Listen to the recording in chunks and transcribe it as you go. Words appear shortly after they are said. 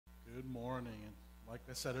morning. And like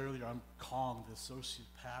I said earlier, I'm Kong, the associate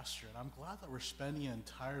pastor, and I'm glad that we're spending an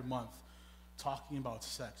entire month talking about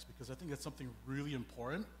sex because I think it's something really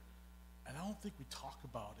important, and I don't think we talk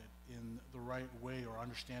about it in the right way or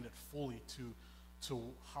understand it fully to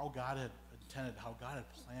how God had intended, how God had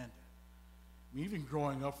planned it. I mean, even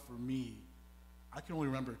growing up for me, I can only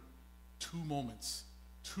remember two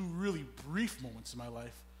really brief moments in my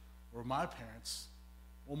life where my parents,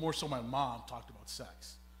 well, more so my mom, talked about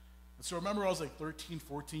sex. And so I remember I was like 13,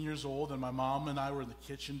 14 years old, and my mom and I were in the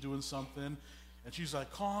kitchen doing something, and she's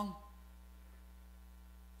like, Kong,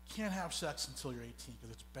 you can't have sex until you're 18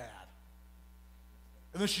 because it's bad.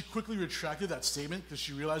 And then she quickly retracted that statement because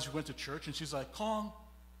she realized we went to church, and she's like, Kong,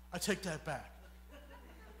 I take that back.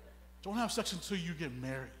 Don't have sex until you get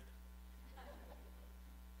married.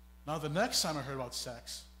 Now, the next time I heard about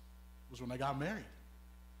sex was when I got married.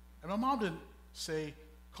 And my mom didn't say,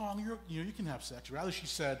 Kong, you can have sex. Rather, she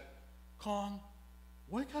said, Kong,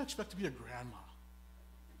 when can I expect to be a grandma?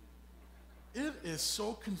 It is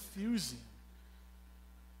so confusing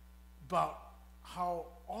about how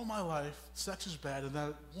all my life sex is bad, and then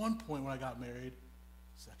at one point when I got married,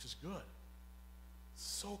 sex is good. It's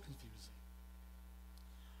so confusing.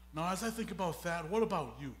 Now, as I think about that, what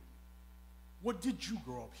about you? What did you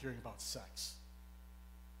grow up hearing about sex?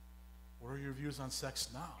 What are your views on sex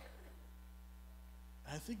now?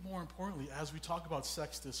 And I think more importantly, as we talk about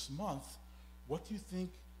sex this month, what do you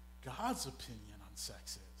think God's opinion on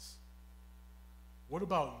sex is? What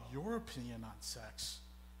about your opinion on sex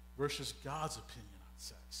versus God's opinion on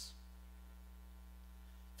sex?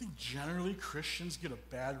 I think generally Christians get a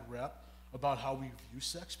bad rep about how we view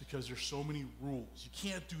sex because there's so many rules. You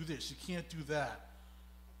can't do this, you can't do that.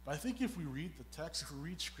 But I think if we read the text, if we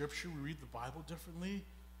read Scripture, we read the Bible differently,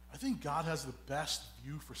 I think God has the best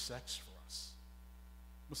view for sex for us.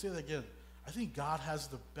 I'm going to say that again. I think God has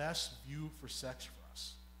the best view for sex for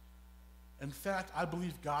us. In fact, I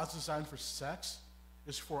believe God's design for sex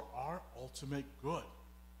is for our ultimate good.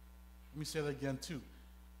 Let me say that again too.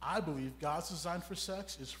 I believe God's design for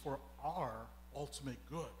sex is for our ultimate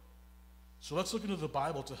good. So let's look into the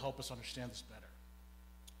Bible to help us understand this better.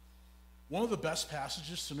 One of the best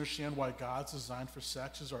passages to understand why God's design for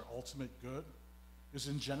sex is our ultimate good is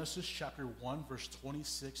in Genesis chapter 1, verse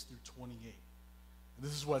 26 through 28. And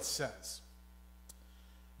this is what it says.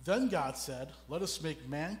 Then God said, let us make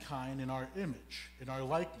mankind in our image, in our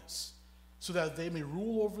likeness, so that they may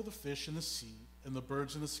rule over the fish in the sea and the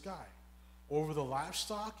birds in the sky, over the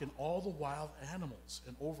livestock and all the wild animals,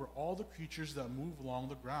 and over all the creatures that move along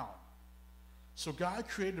the ground. So God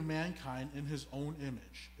created mankind in his own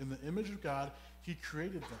image. In the image of God, he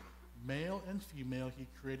created them. Male and female, he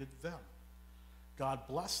created them. God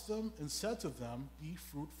blessed them and said to them, be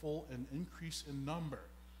fruitful and increase in number.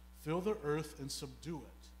 Fill the earth and subdue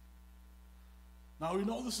it. Now we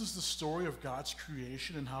know this is the story of God's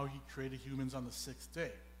creation and how he created humans on the sixth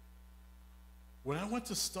day. When I went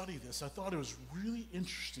to study this, I thought it was really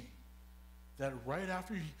interesting that right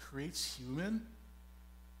after he creates humans,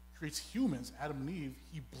 Adam and Eve,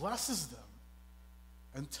 he blesses them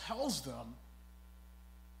and tells them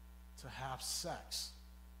to have sex.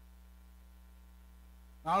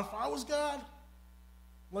 Now, if I was God,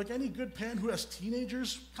 like any good parent who has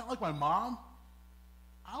teenagers, kind of like my mom,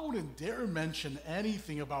 I wouldn't dare mention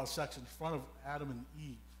anything about sex in front of Adam and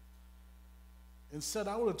Eve. Instead,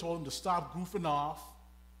 I would have told them to stop goofing off,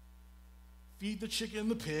 feed the chicken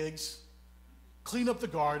and the pigs, clean up the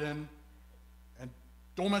garden, and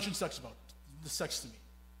don't mention sex to me.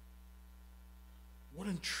 What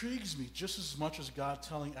intrigues me just as much as God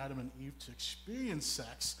telling Adam and Eve to experience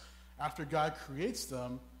sex after God creates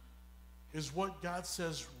them is what God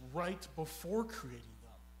says right before creating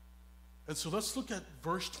them. And so let's look at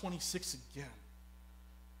verse 26 again.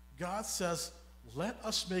 God says, let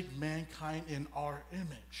us make mankind in our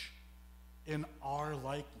image, in our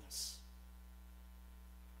likeness.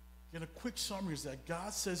 Again, a quick summary is that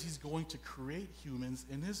God says he's going to create humans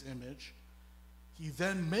in his image. He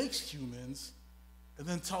then makes humans and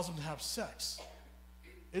then tells them to have sex.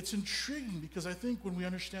 It's intriguing because I think when we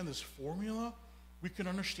understand this formula, we can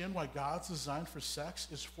understand why God's design for sex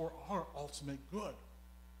is for our ultimate good.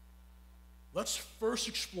 Let's first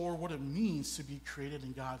explore what it means to be created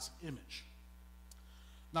in God's image.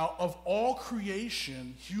 Now, of all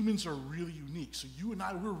creation, humans are really unique. So you and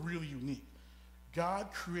I, we're really unique.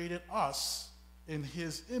 God created us in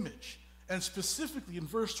his image. And specifically in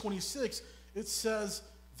verse 26, it says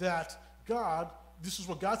that God, this is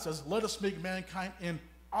what God says, let us make mankind in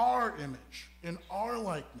our image, in our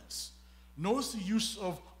likeness. Notice the use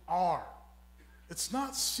of our. It's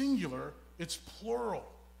not singular, it's plural.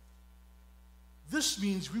 This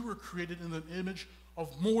means we were created in the image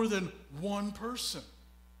of more than one person.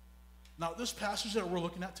 Now, this passage that we're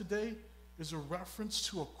looking at today is a reference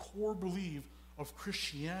to a core belief of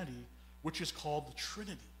Christianity, which is called the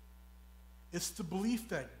Trinity. It's the belief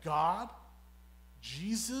that God,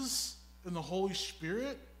 Jesus, and the Holy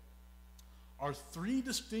Spirit are three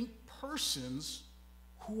distinct persons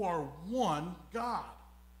who are one God.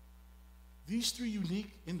 These three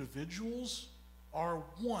unique individuals are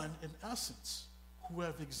one in essence, who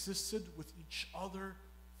have existed with each other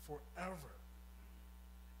forever.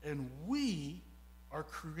 And we are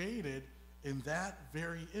created in that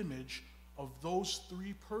very image of those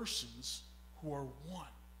three persons who are one.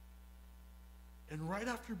 And right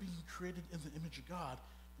after being created in the image of God,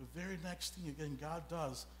 the very next thing again God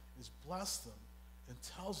does is bless them and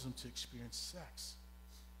tells them to experience sex.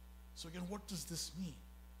 So again, what does this mean?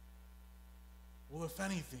 Well, if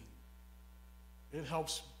anything, it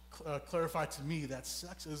helps clarify to me that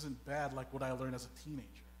sex isn't bad like what I learned as a teenager.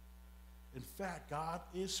 In fact, God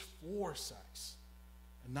is for sex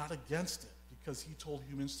and not against it because he told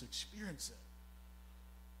humans to experience it.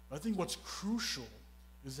 But I think what's crucial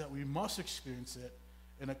is that we must experience it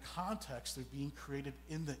in a context of being created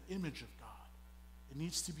in the image of God. It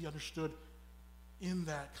needs to be understood in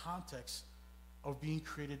that context of being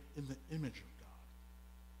created in the image of God.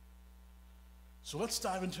 So let's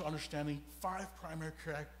dive into understanding 5 primary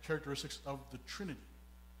characteristics of the Trinity.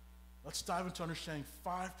 Let's dive into understanding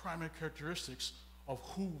 5 primary characteristics of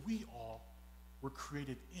who we all were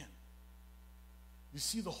created in. You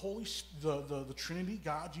see, the Trinity,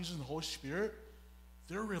 God, Jesus, and the Holy Spirit,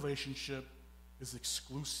 their relationship is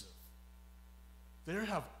exclusive. There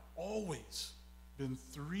have always been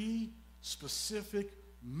 3 specific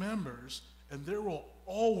members, and there will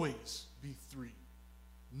always be 3.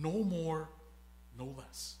 No more, no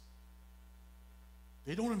less.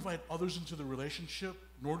 They don't invite others into the relationship,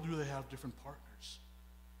 nor do they have different partners.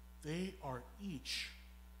 They are each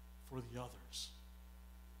for the others.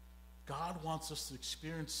 God wants us to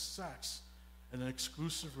experience sex in an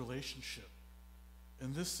exclusive relationship.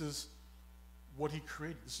 And this is what he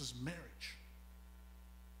created. This is marriage.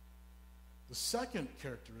 The second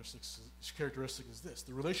characteristic is this.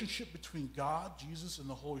 The relationship between God, Jesus, and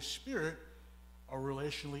the Holy Spirit are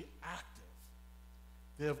relationally active.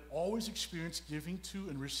 They have always experienced giving to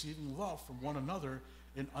and receiving love from one another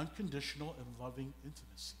in unconditional and loving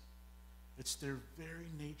intimacy. It's their very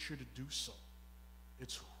nature to do so.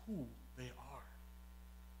 It's who they are.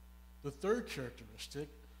 The third characteristic,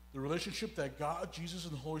 the relationship that God, Jesus,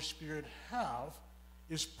 and the Holy Spirit have,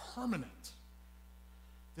 is permanent.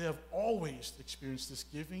 They have always experienced this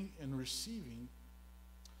giving and receiving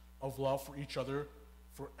of love for each other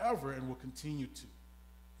forever and will continue to.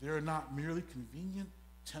 They are not merely convenient,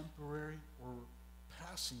 temporary, or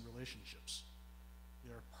passing relationships.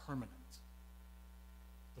 They are permanent.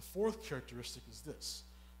 The fourth characteristic is this.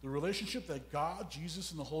 The relationship that God,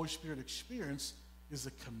 Jesus, and the Holy Spirit experience is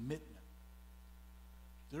a commitment.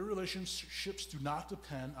 Their relationships do not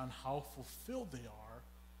depend on how fulfilled they are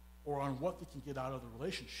or on what they can get out of the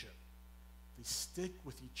relationship. They stick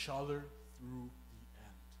with each other through the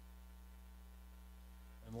end.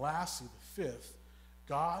 And lastly, the fifth,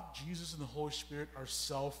 God, Jesus, and the Holy Spirit are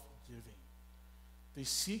self-giving. They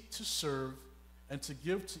seek to serve and to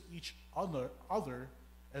give to each other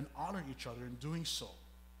and honor each other in doing so.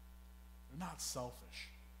 They're not selfish.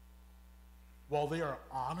 While they are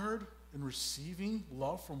honored in receiving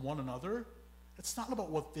love from one another, it's not about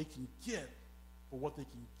what they can get, but what they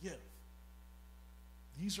can give.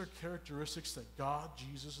 These are characteristics that God,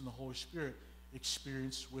 Jesus, and the Holy Spirit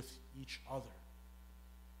experience with each other.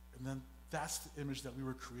 And then that's the image that we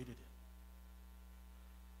were created in.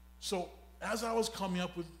 So as I was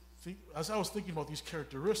thinking about these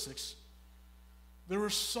characteristics, there were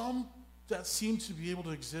some that seemed to be able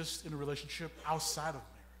to exist in a relationship outside of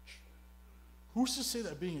marriage. Who's to say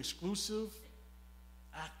that being exclusive,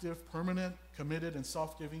 active, permanent, committed, and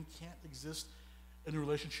self-giving can't exist in a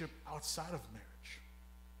relationship outside of marriage?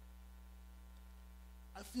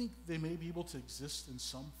 I think they may be able to exist in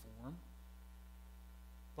some form,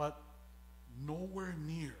 but nowhere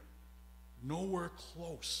near, nowhere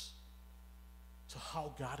close to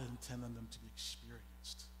how God intended them to be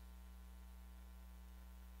experienced.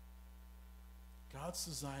 God's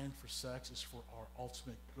design for sex is for our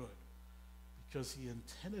ultimate good because he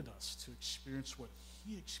intended us to experience what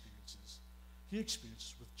he experiences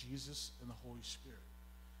with Jesus and the Holy Spirit.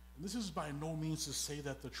 And this is by no means to say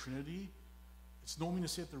that the Trinity, it's no means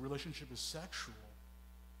to say that the relationship is sexual,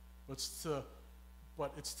 but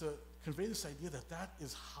it's to convey this idea that that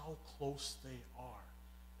is how close they are,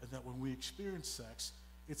 and that when we experience sex,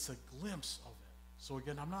 it's a glimpse of it. So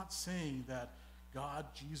again, I'm not saying that God,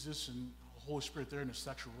 Jesus, and the Holy Spirit, they're in a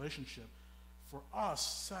sexual relationship. For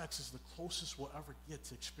us, sex is the closest we'll ever get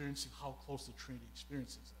to experiencing how close the Trinity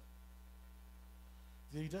experiences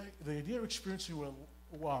it. The idea of experiencing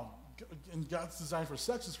and God's design for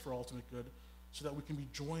sex is for ultimate good, so that we can be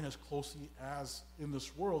joined as closely as in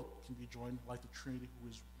this world can be joined like the Trinity, who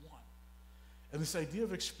is one. And this idea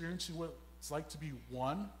of experiencing what it's like to be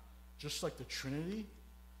one, just like the Trinity,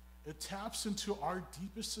 it taps into our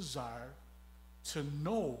deepest desire to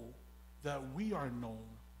know that we are known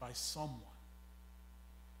by someone.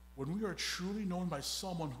 When we are truly known by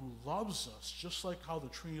someone who loves us, just like how the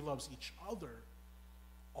Trinity loves each other,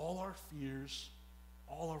 all our fears,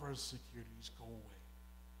 all of our insecurities go away.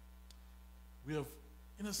 We have,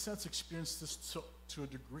 in a sense, experienced this to a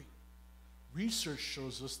degree. Research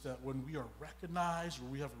shows us that when we are recognized, or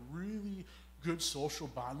we have a really good social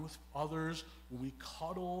bond with others, when we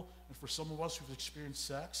cuddle, and for some of us who've experienced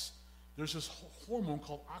sex, there's this hormone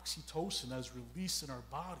called oxytocin that is released in our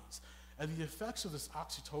bodies. And the effects of this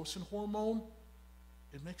oxytocin hormone,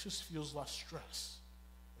 it makes us feel less stress.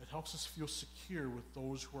 It helps us feel secure with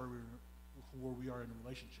those who we are in a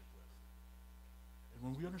relationship with. And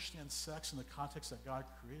when we understand sex in the context that God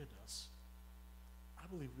created us, I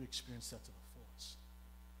believe we experience that to the fullest.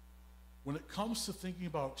 When it comes to thinking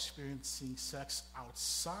about experiencing sex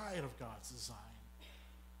outside of God's design,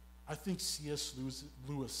 I think C.S.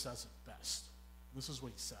 Lewis says it best. This is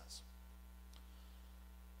what he says.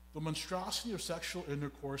 The monstrosity of sexual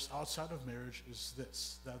intercourse outside of marriage is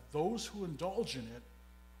this, that those who indulge in it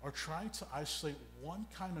are trying to isolate one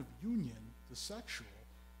kind of union, the sexual,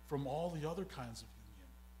 from all the other kinds of union,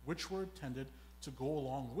 which were intended to go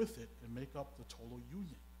along with it and make up the total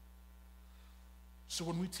union. So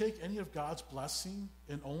when we take any of God's blessing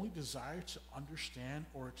and only desire to understand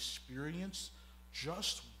or experience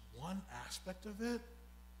just one aspect of it,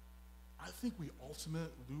 I think we ultimately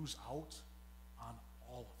lose out on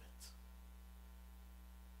all of it.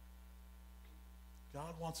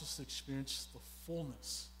 God wants us to experience the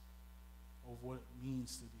fullness of what it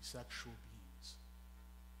means to be sexual beings.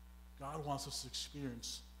 God wants us to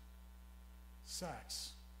experience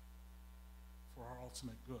sex for our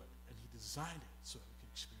ultimate good, and he designed it so that we can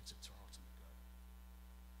experience it to our ultimate good.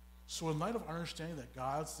 So in light of understanding that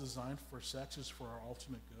God's design for sex is for our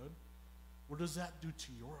ultimate good, what does that do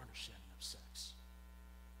to your understanding of sex?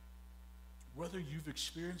 Whether you've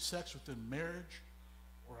experienced sex within marriage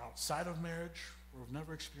or outside of marriage, or have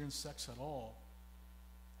never experienced sex at all,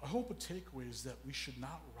 I hope a takeaway is that we should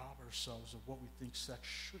not rob ourselves of what we think sex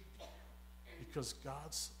should be, because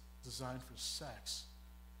God's design for sex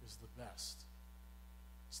is the best.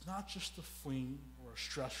 It's not just a fling or a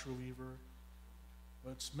stress reliever,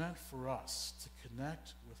 but it's meant for us to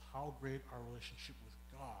connect with how great our relationship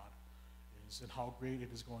with God is and how great it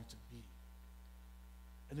is going to be.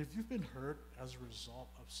 And if you've been hurt as a result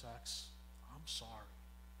of sex, I'm sorry.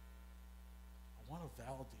 I want to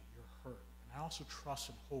validate your hurt. And I also trust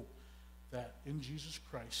and hope that in Jesus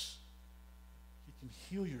Christ, he can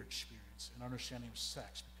heal your experience and understanding of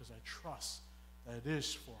sex, because I trust that it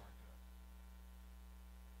is for our good.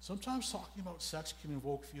 Sometimes talking about sex can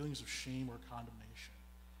invoke feelings of shame or condemnation.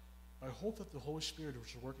 But I hope that the Holy Spirit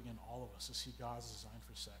is working in all of us to see God's design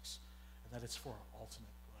for sex, and that it's for our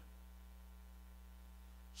ultimate good.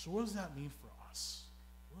 So what does that mean for us?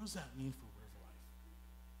 What does that mean for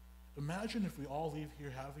Imagine if we all leave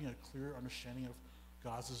here having a clear understanding of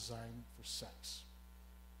God's design for sex.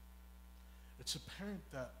 It's apparent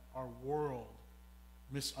that our world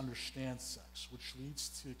misunderstands sex, which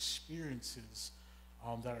leads to experiences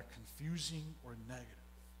that are confusing or negative.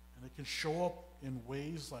 And it can show up in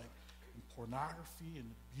ways like in pornography and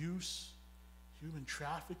abuse, human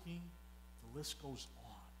trafficking, the list goes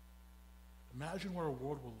on. Imagine what our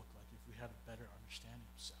world will look like if we had a better understanding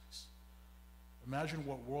of sex. Imagine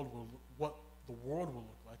what the world will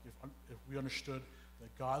look like if we understood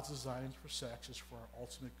that God's design for sex is for our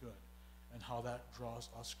ultimate good, and how that draws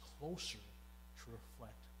us closer to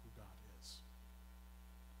reflect who God is.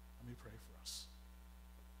 Let me pray for us.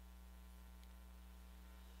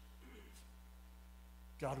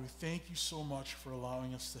 God, we thank you so much for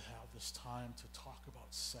allowing us to have this time to talk about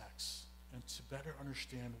sex and to better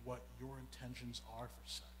understand what your intentions are for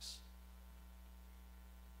sex.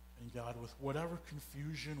 And God, with whatever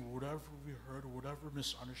confusion, or whatever we heard, or whatever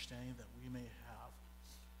misunderstanding that we may have,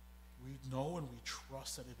 we know and we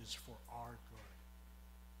trust that it is for our good,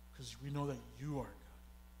 because we know that you are good.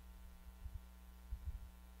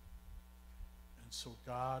 And so,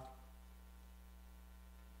 God,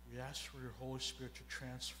 we ask for your Holy Spirit to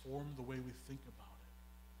transform the way we think about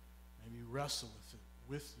it. May we wrestle with it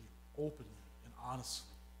with you openly and honestly,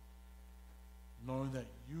 knowing that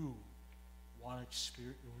you want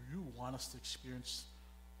us to experience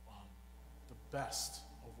the best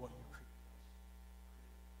of what you created.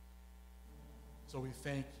 So we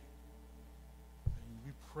thank you. And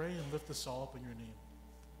we pray and lift this all up in your name.